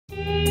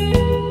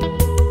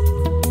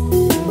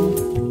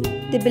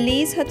The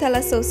Belize Hotel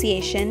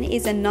Association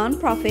is a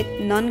non-profit,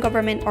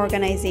 non-government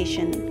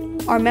organization.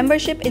 Our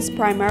membership is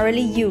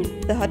primarily you,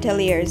 the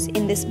hoteliers,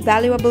 in this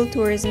valuable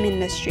tourism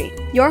industry.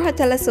 Your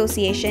hotel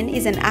association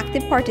is an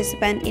active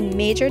participant in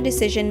major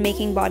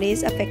decision-making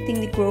bodies affecting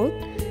the growth,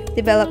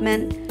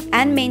 development,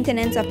 and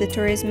maintenance of the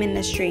tourism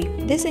industry.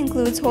 This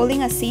includes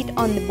holding a seat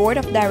on the board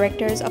of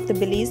directors of the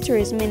Belize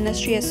Tourism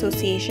Industry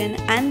Association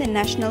and the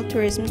National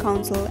Tourism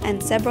Council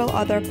and several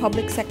other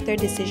public sector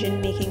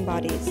decision-making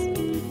bodies.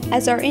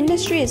 As our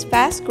industry is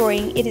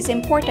fast-growing, it is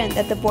important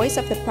that the voice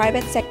of the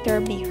private sector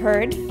be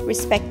heard,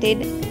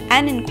 respected,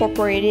 and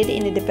incorporated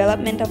in the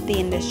development of the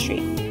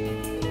industry.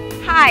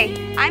 Hi,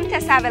 I'm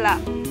Tess Avila,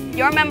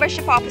 your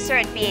membership officer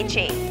at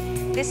BHA.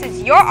 This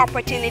is your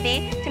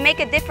opportunity to make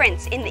a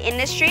difference in the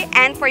industry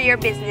and for your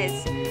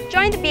business.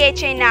 Join the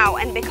BHA now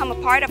and become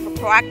a part of a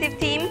proactive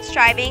team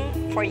striving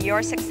for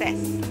your success.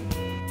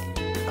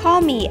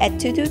 Call me at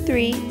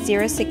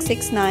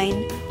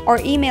 223-0669 or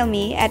email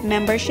me at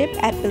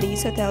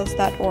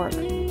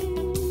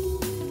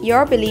membership@belizehotels.org.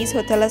 Your Belize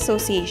Hotel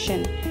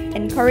Association,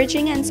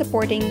 encouraging and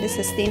supporting the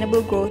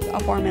sustainable growth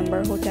of our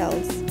member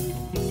hotels.